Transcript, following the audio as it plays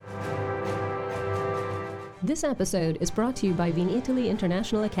This episode is brought to you by Vinitaly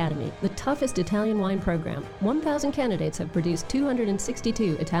International Academy, the toughest Italian wine program. 1,000 candidates have produced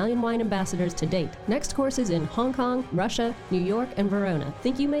 262 Italian wine ambassadors to date. Next courses in Hong Kong, Russia, New York, and Verona.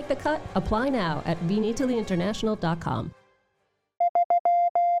 Think you make the cut? Apply now at vinitalyinternational.com.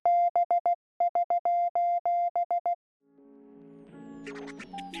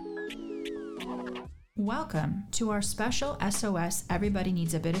 Welcome to our special SOS Everybody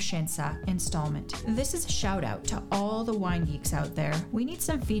Needs a Bit of Scienza installment. This is a shout out to all the wine geeks out there. We need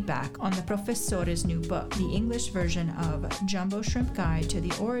some feedback on the Professore's new book, the English version of Jumbo Shrimp Guide to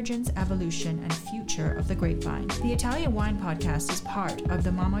the Origins, Evolution, and Future of the Grapevine. The Italian Wine Podcast is part of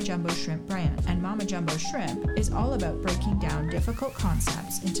the Mama Jumbo Shrimp brand, and Mama Jumbo Shrimp is all about breaking down difficult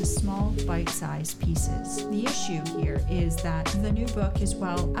concepts into small, bite-sized pieces. The issue here is that the new book is,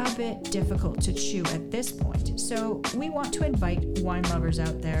 well, a bit difficult to chew at this point, so we want to invite wine lovers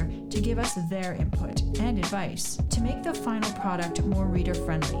out there to give us their input and advice to make the final product more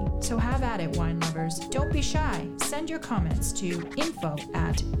reader-friendly. So have at it, wine lovers. Don't be shy. Send your comments to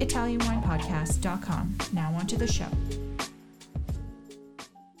info@italianwinepodcast.com. Now on to the show.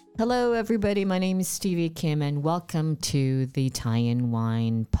 Hello, everybody. My name is Stevie Kim, and welcome to the Italian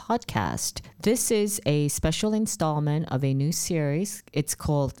Wine Podcast. This is a special installment of a new series. It's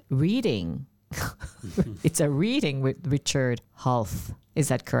called Reading. It's a reading with Richard Hulf. Is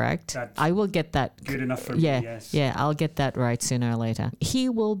that correct? I will get that. Good enough for me, yes. Yeah, I'll get that right sooner or later. He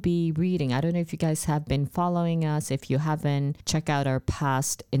will be reading. I don't know if you guys have been following us. If you haven't, check out our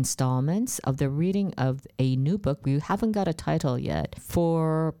past installments of the reading of a new book. We haven't got a title yet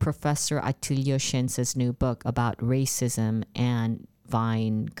for Professor Attilio Scienza's new book about racism and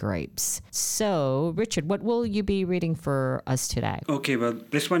vine grapes. So, Richard, what will you be reading for us today? Okay, well,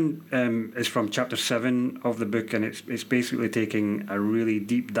 this one is from chapter 7 of the book, and it's basically taking a really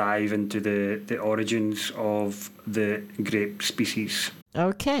deep dive into the origins of the grape species.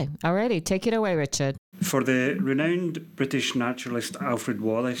 Okay, alrighty, take it away, Richard. For the renowned British naturalist Alfred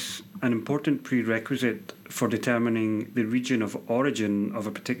Wallace, an important prerequisite for determining the region of origin of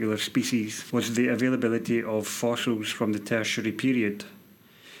a particular species was the availability of fossils from the tertiary period.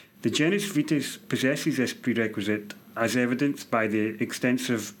 The genus Vitis possesses this prerequisite as evidenced by the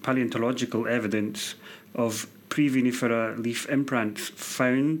extensive paleontological evidence of pre-vinifera leaf imprints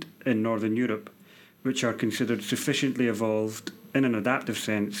found in northern Europe, which are considered sufficiently evolved in an adaptive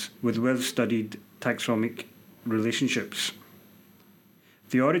sense with well-studied taxonomic relationships.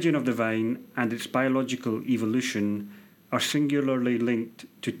 The origin of the vine and its biological evolution are singularly linked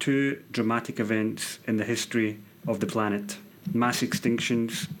to two dramatic events in the history of the planet: mass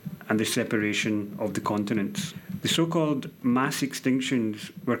extinctions and the separation of the continents. The so-called mass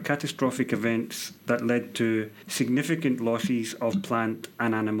extinctions were catastrophic events that led to significant losses of plant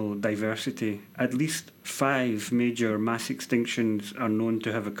and animal diversity. At least 5 major mass extinctions are known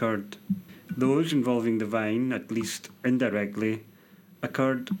to have occurred. Those involving the vine, at least indirectly,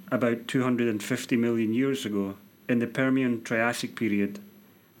 occurred about 250 million years ago in the Permian-Triassic period,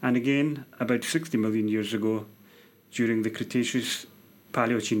 and again about 60 million years ago during the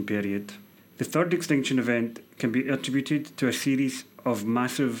Cretaceous-Paleogene period. The third extinction event can be attributed to a series of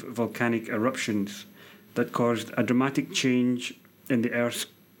massive volcanic eruptions that caused a dramatic change in the Earth's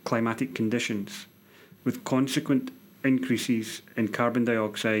climatic conditions, with consequent increases in carbon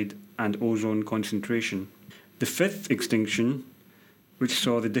dioxide and ozone concentration. The fifth extinction, which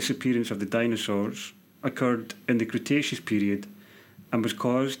saw the disappearance of the dinosaurs, occurred in the Cretaceous period and was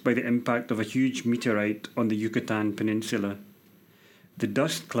caused by the impact of a huge meteorite on the Yucatan Peninsula. The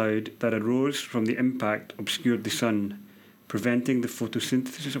dust cloud that arose from the impact obscured the sun, preventing the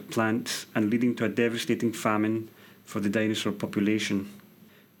photosynthesis of plants and leading to a devastating famine for the dinosaur population.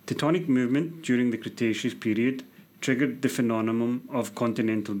 Tectonic movement during the Cretaceous period triggered the phenomenon of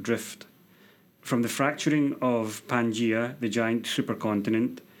continental drift. From the fracturing of Pangaea, the giant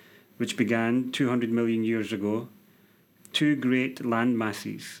supercontinent, which began 200 million years ago, two great land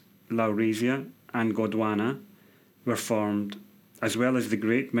masses, Laurasia and Gondwana, were formed, as well as the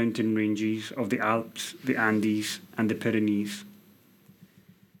great mountain ranges of the Alps, the Andes, and the Pyrenees.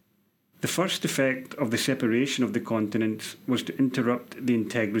 The first effect of the separation of the continents was to interrupt the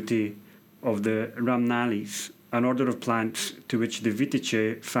integrity of the Rhamnales, an order of plants to which the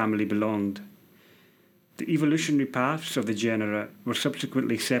Viticeae family belonged. The evolutionary paths of the genera were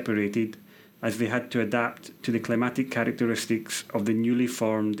subsequently separated as they had to adapt to the climatic characteristics of the newly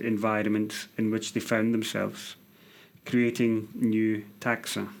formed environments in which they found themselves, creating new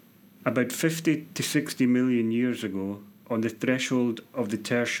taxa. About 50 to 60 million years ago, on the threshold of the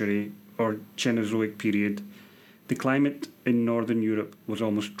Tertiary or Cenozoic period, the climate in northern Europe was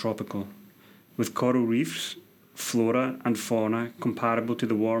almost tropical, with coral reefs, flora and fauna comparable to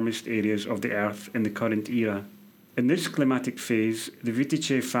the warmest areas of the Earth in the current era. In this climatic phase, the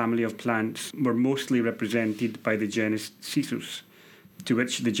Viticeae family of plants were mostly represented by the genus Cissus, to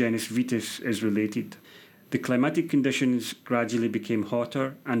which the genus Vitis is related. The climatic conditions gradually became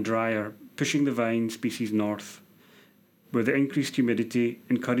hotter and drier, pushing the vine species north, where the increased humidity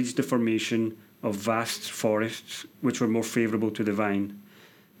encouraged the formation of vast forests which were more favourable to the vine,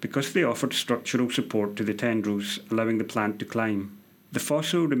 because they offered structural support to the tendrils, allowing the plant to climb. The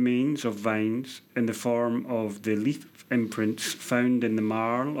fossil remains of vines in the form of the leaf imprints found in the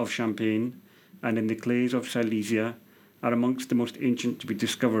marl of Champagne and in the clays of Silesia are amongst the most ancient to be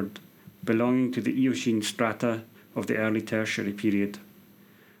discovered, belonging to the Eocene strata of the early Tertiary period.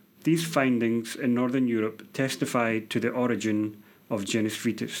 These findings in northern Europe testify to the origin of genus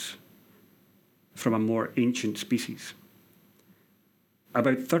Vitis from a more ancient species.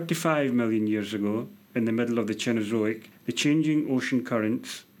 About 35 million years ago, in the middle of the Cenozoic, the changing ocean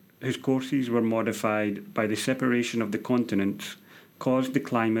currents, whose courses were modified by the separation of the continents, caused the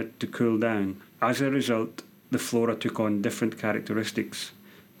climate to cool down. As a result, the flora took on different characteristics,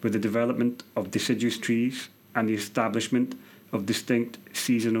 with the development of deciduous trees and the establishment of distinct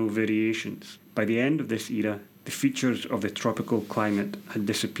seasonal variations. By the end of this era, the features of the tropical climate had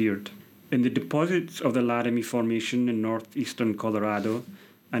disappeared. In the deposits of the Laramie Formation in northeastern Colorado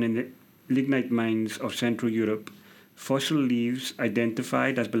and in the lignite mines of Central Europe, fossil leaves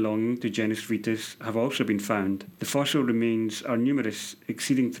identified as belonging to genus Vitis have also been found. The fossil remains are numerous,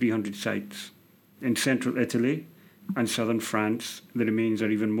 exceeding 300 sites. In central Italy and southern France, the remains are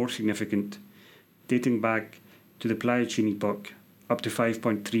even more significant, dating back to the Pliocene epoch, up to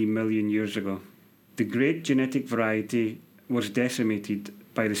 5.3 million years ago. The great genetic variety was decimated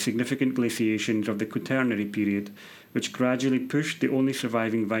by the significant glaciations of the Quaternary period, which gradually pushed the only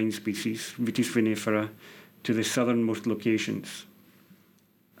surviving vine species, Vitis vinifera, to the southernmost locations.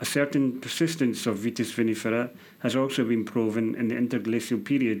 A certain persistence of Vitis vinifera has also been proven in the interglacial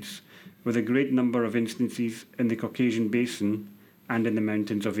periods, with a great number of instances in the Caucasian basin and in the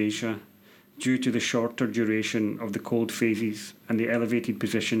mountains of Asia, due to the shorter duration of the cold phases and the elevated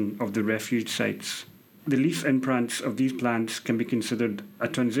position of the refuge sites. The leaf imprints of these plants can be considered a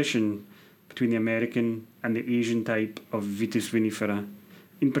transition between the American and the Asian type of Vitis vinifera.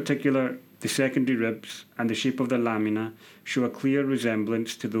 In particular, the secondary ribs and the shape of the lamina show a clear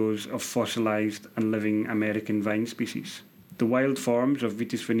resemblance to those of fossilized and living American vine species. The wild forms of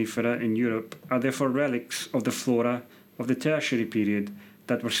Vitis vinifera in Europe are therefore relics of the flora of the Tertiary period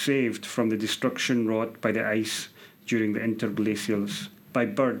that were saved from the destruction wrought by the ice during the interglacials, by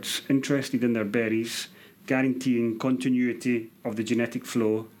birds interested in their berries, guaranteeing continuity of the genetic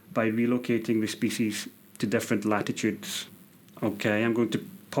flow by relocating the species to different latitudes. Okay, I'm going to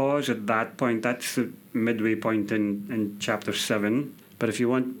pause at that point. That's the midway point in chapter 7. But if you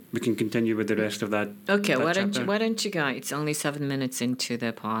want, we can continue with the rest of that. Okay, that why don't you go? It's only 7 minutes into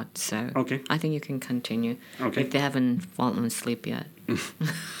the part, so okay. I think you can continue. Okay. If they haven't fallen asleep yet.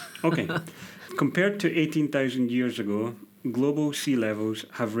 Okay. Compared to 18,000 years ago, global sea levels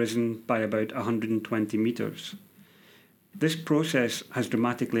have risen by about 120 metres. This process has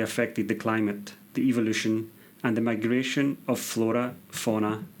dramatically affected the climate, the evolution, and the migration of flora,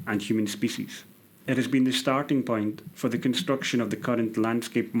 fauna, and human species. It has been the starting point for the construction of the current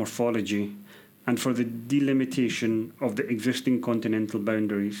landscape morphology and for the delimitation of the existing continental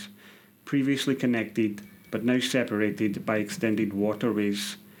boundaries, previously connected but now separated by extended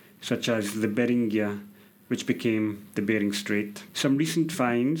waterways, such as the Beringia, which became the Bering Strait. Some recent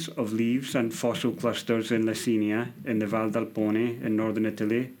finds of leaves and fossil clusters in Lecinia, in the Val d'Alpone in northern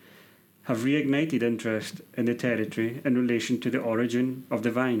Italy, have reignited interest in the territory in relation to the origin of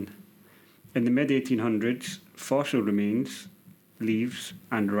the vine. In the mid-1800s, fossil remains, leaves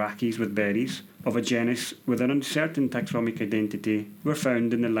and rachis with berries, of a genus with an uncertain taxonomic identity were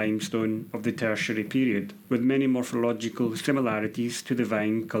found in the limestone of the Tertiary period, with many morphological similarities to the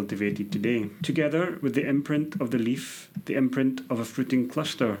vine cultivated today. Together with the imprint of the leaf, the imprint of a fruiting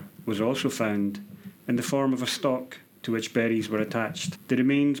cluster was also found, in the form of a stalk to which berries were attached. The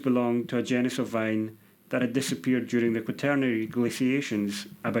remains belonged to a genus of vine that had disappeared during the Quaternary glaciations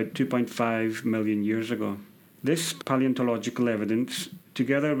about 2.5 million years ago. This paleontological evidence,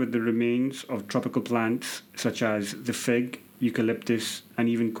 together with the remains of tropical plants such as the fig, eucalyptus, and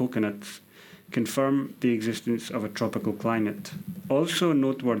even coconuts, confirm the existence of a tropical climate. Also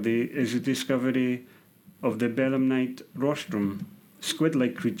noteworthy is the discovery of the belemnite rostrum,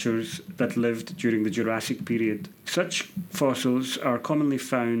 squid-like creatures that lived during the Jurassic period. Such fossils are commonly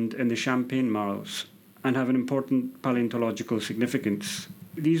found in the Champagne marls and have an important paleontological significance.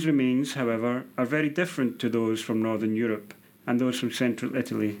 These remains, however, are very different to those from northern Europe and those from central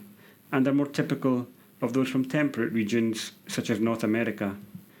Italy, and are more typical of those from temperate regions such as North America.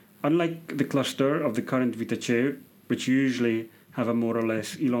 Unlike the cluster of the current Vitacea, which usually have a more or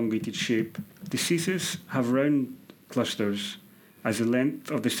less elongated shape, the Cissus have round clusters, as the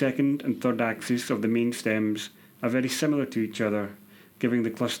length of the second and third axis of the main stems are very similar to each other, giving the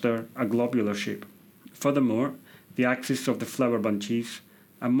cluster a globular shape. Furthermore, the axes of the flower bunches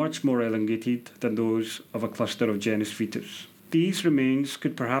are much more elongated than those of a cluster of genus Vitis. These remains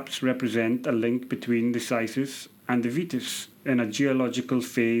could perhaps represent a link between the Cissus and the Vitis in a geological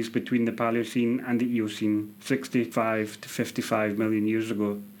phase between the Paleocene and the Eocene, 65 to 55 million years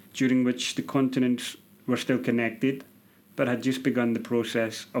ago, during which the continents were still connected but had just begun the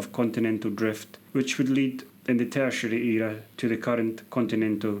process of continental drift, which would lead in the Tertiary era to the current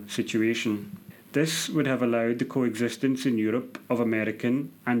continental situation. This would have allowed the coexistence in Europe of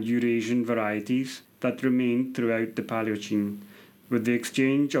American and Eurasian varieties that remained throughout the Paleocene, with the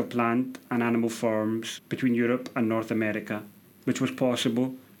exchange of plant and animal forms between Europe and North America, which was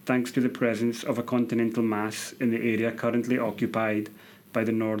possible thanks to the presence of a continental mass in the area currently occupied by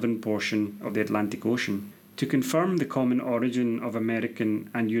the northern portion of the Atlantic Ocean. To confirm the common origin of American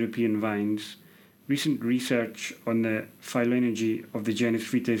and European vines, recent research on the phylogeny of the genus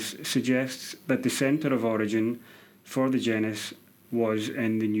Vitis suggests that the centre of origin for the genus was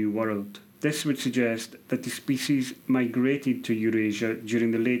in the New World. This would suggest that the species migrated to Eurasia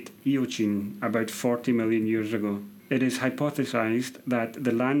during the late Eocene, about 40 million years ago. It is hypothesized that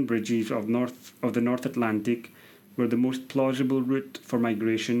the land bridges of the North Atlantic were the most plausible route for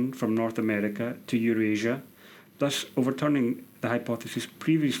migration from North America to Eurasia, thus overturning the hypothesis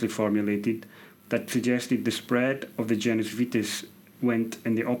previously formulated that suggested the spread of the genus Vitis went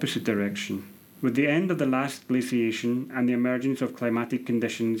in the opposite direction. With the end of the last glaciation and the emergence of climatic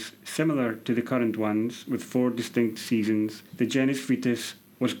conditions similar to the current ones, with 4 distinct seasons, the genus Vitis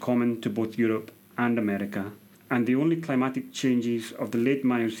was common to both Europe and America, and the only climatic changes of the late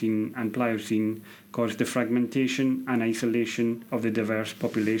Miocene and Pliocene caused the fragmentation and isolation of the diverse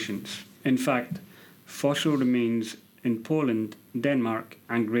populations. In fact, fossil remains in Poland, Denmark,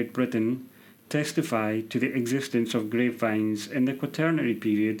 and Great Britain testify to the existence of grapevines in the Quaternary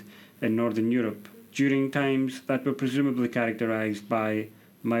period in Northern Europe, during times that were presumably characterized by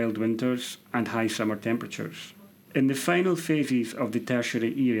mild winters and high summer temperatures. In the final phases of the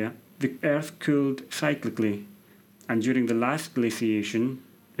Tertiary era, the Earth cooled cyclically, and during the last glaciation,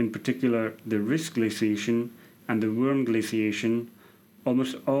 in particular the Riss glaciation and the Würm glaciation,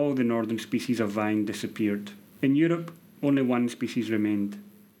 almost all the northern species of vine disappeared. In Europe, only one species remained,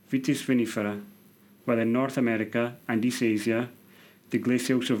 Vitis vinifera, while in North America and East Asia, the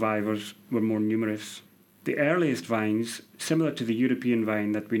glacial survivors were more numerous. The earliest vines, similar to the European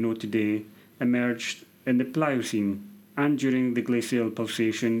vine that we know today, emerged in the Pliocene, and during the glacial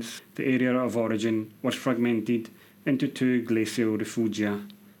pulsations, the area of origin was fragmented into 2 glacial refugia,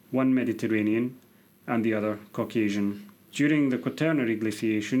 one Mediterranean and the other Caucasian. During the Quaternary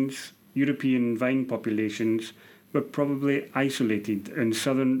glaciations, European vine populations were probably isolated in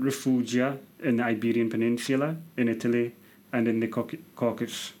southern refugia in the Iberian Peninsula, in Italy, and in the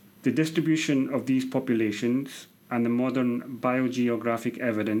Caucasus. The distribution of these populations and the modern biogeographic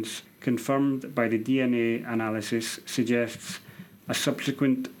evidence confirmed by the DNA analysis suggests a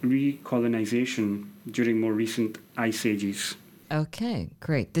subsequent recolonization during more recent ice ages. Okay,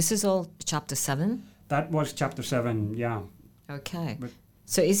 great. This is all chapter 7? That was chapter 7, yeah. Okay.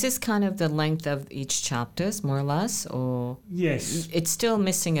 So is this kind of the length of each chapters, more or less, or? Yes. It's still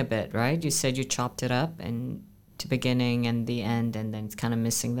missing a bit, right? You said you chopped it up and to beginning and the end, and then it's kind of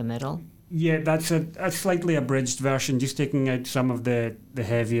missing the middle. Yeah, that's a slightly abridged version, just taking out some of the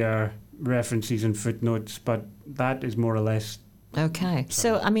heavier references and footnotes, but that is more or less. Okay.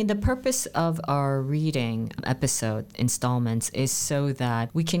 So, I mean, the purpose of our reading episode installments is so that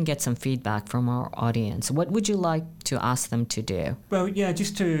we can get some feedback from our audience. What would you like to ask them to do? Well, yeah,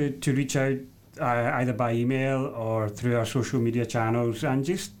 just to reach out either by email or through our social media channels and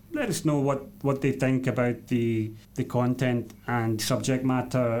just let us know what they think about the content and subject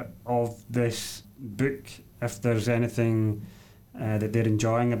matter of this book. If there's anything that they're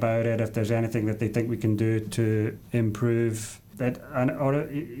enjoying about it, if there's anything that they think we can do to improve that, or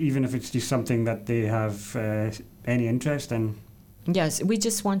even if it's just something that they have any interest in. Yes, we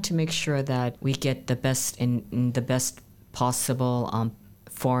just want to make sure that we get the best in the best possible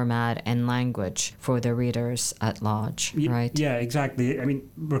format and language for the readers at large, right? Yeah, exactly. I mean,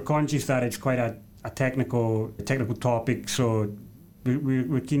 we're conscious that it's quite a technical topic, so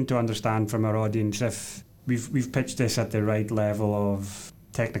we're keen to understand from our audience if we've pitched this at the right level of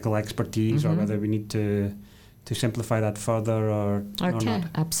technical expertise or whether we need to simplify that further or not.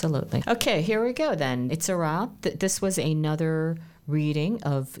 Absolutely. Okay, here we go then. It's a wrap. This was another reading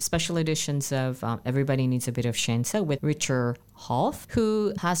of special editions of Everybody Needs a Bit of Scienza with Richard Hoff,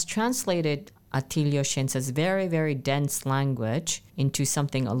 who has translated Attilio Scienza's very, very dense language into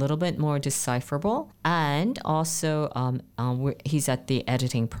something a little bit more decipherable. And also, he's at the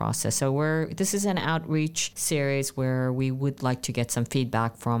editing process. So this is an outreach series where we would like to get some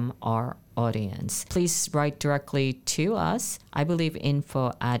feedback from our audience. Please write directly to us. I believe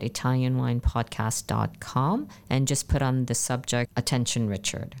info@italianwinepodcast.com and just put on the subject, Attention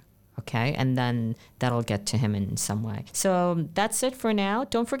Richard. Okay, and then that'll get to him in some way. So that's it for now.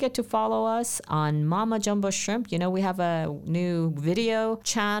 Don't forget to follow us on Mama Jumbo Shrimp. You know, we have a new video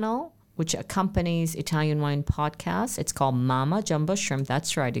channel which accompanies Italian Wine Podcast. It's called Mama Jumbo Shrimp.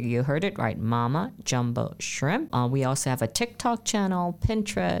 That's right. You heard it right. Mama Jumbo Shrimp. We also have a TikTok channel,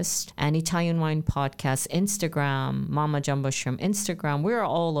 Pinterest, and Italian Wine Podcast Instagram, Mama Jumbo Shrimp Instagram. We're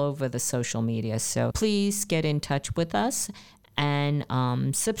all over the social media. So please get in touch with us and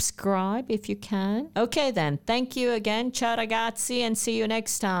subscribe if you can. Okay then. Thank you again. Ciao ragazzi, and see you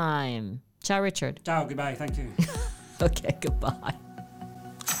next time. Ciao, Richard. Ciao, goodbye. Thank you. Okay, goodbye.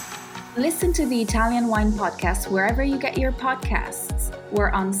 Listen to the Italian Wine Podcast wherever you get your podcasts.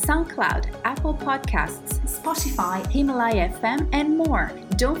 We're on SoundCloud, Apple Podcasts, Spotify, Himalaya FM, and more.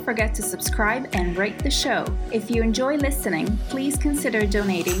 Don't forget to subscribe and rate the show. If you enjoy listening, please consider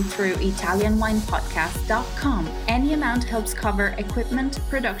donating through ItalianWinePodcast.com. Any amount helps cover equipment,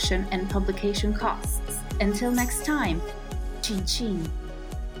 production, and publication costs. Until next time, chin chin.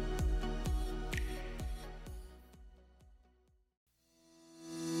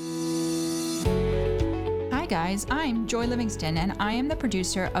 Guys, I'm Joy Livingston, and I am the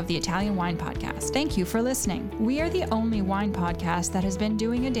producer of the Italian Wine Podcast. Thank you for listening. We are the only wine podcast that has been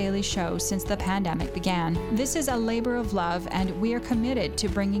doing a daily show since the pandemic began. This is a labor of love, and we are committed to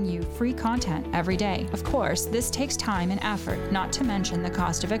bringing you free content every day. Of course, this takes time and effort, not to mention the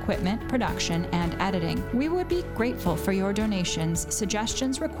cost of equipment, production, and editing. We would be grateful for your donations,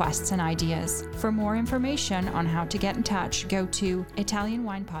 suggestions, requests, and ideas. For more information on how to get in touch, go to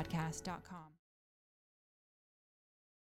ItalianWinePodcast.com.